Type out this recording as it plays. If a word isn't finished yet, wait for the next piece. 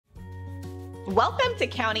Welcome to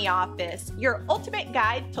County Office, your ultimate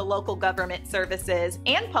guide to local government services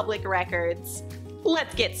and public records.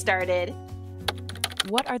 Let's get started.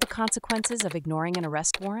 What are the consequences of ignoring an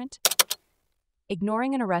arrest warrant?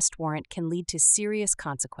 Ignoring an arrest warrant can lead to serious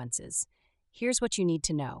consequences. Here's what you need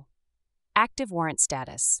to know. Active warrant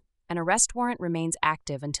status. An arrest warrant remains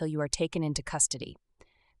active until you are taken into custody.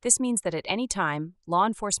 This means that at any time, law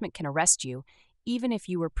enforcement can arrest you, even if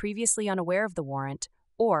you were previously unaware of the warrant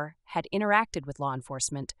or had interacted with law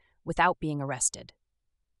enforcement without being arrested.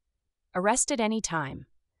 Arrest at any time.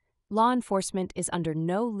 Law enforcement is under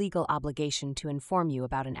no legal obligation to inform you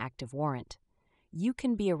about an active warrant. You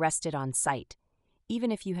can be arrested on site,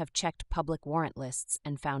 even if you have checked public warrant lists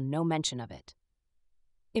and found no mention of it.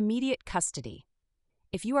 Immediate custody.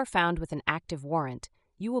 If you are found with an active warrant,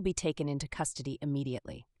 you will be taken into custody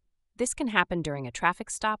immediately. This can happen during a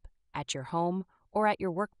traffic stop, at your home, or at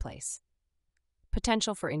your workplace.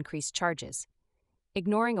 Potential for increased charges.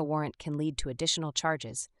 Ignoring a warrant can lead to additional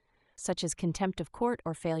charges, such as contempt of court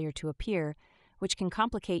or failure to appear, which can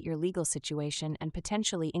complicate your legal situation and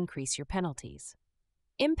potentially increase your penalties.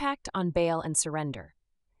 Impact on bail and surrender.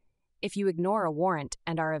 If you ignore a warrant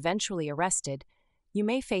and are eventually arrested, you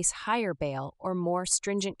may face higher bail or more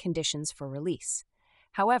stringent conditions for release.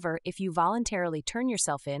 However, if you voluntarily turn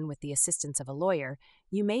yourself in with the assistance of a lawyer,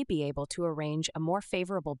 you may be able to arrange a more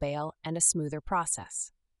favorable bail and a smoother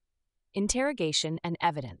process. Interrogation and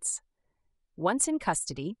evidence. Once in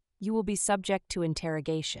custody, you will be subject to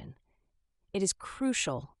interrogation. It is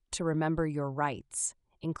crucial to remember your rights,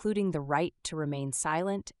 including the right to remain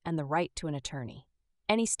silent and the right to an attorney.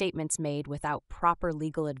 Any statements made without proper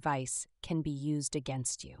legal advice can be used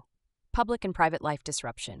against you. Public and private life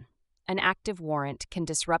disruption. An active warrant can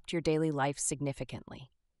disrupt your daily life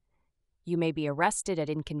significantly. You may be arrested at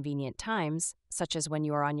inconvenient times, such as when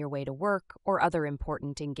you are on your way to work or other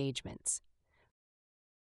important engagements.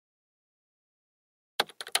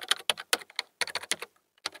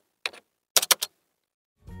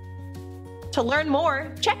 To learn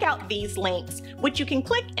more, check out these links, which you can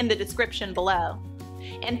click in the description below.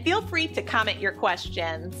 And feel free to comment your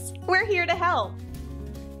questions. We're here to help.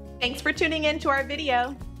 Thanks for tuning in to our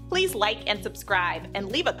video. Please like and subscribe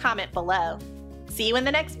and leave a comment below. See you in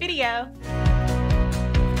the next video.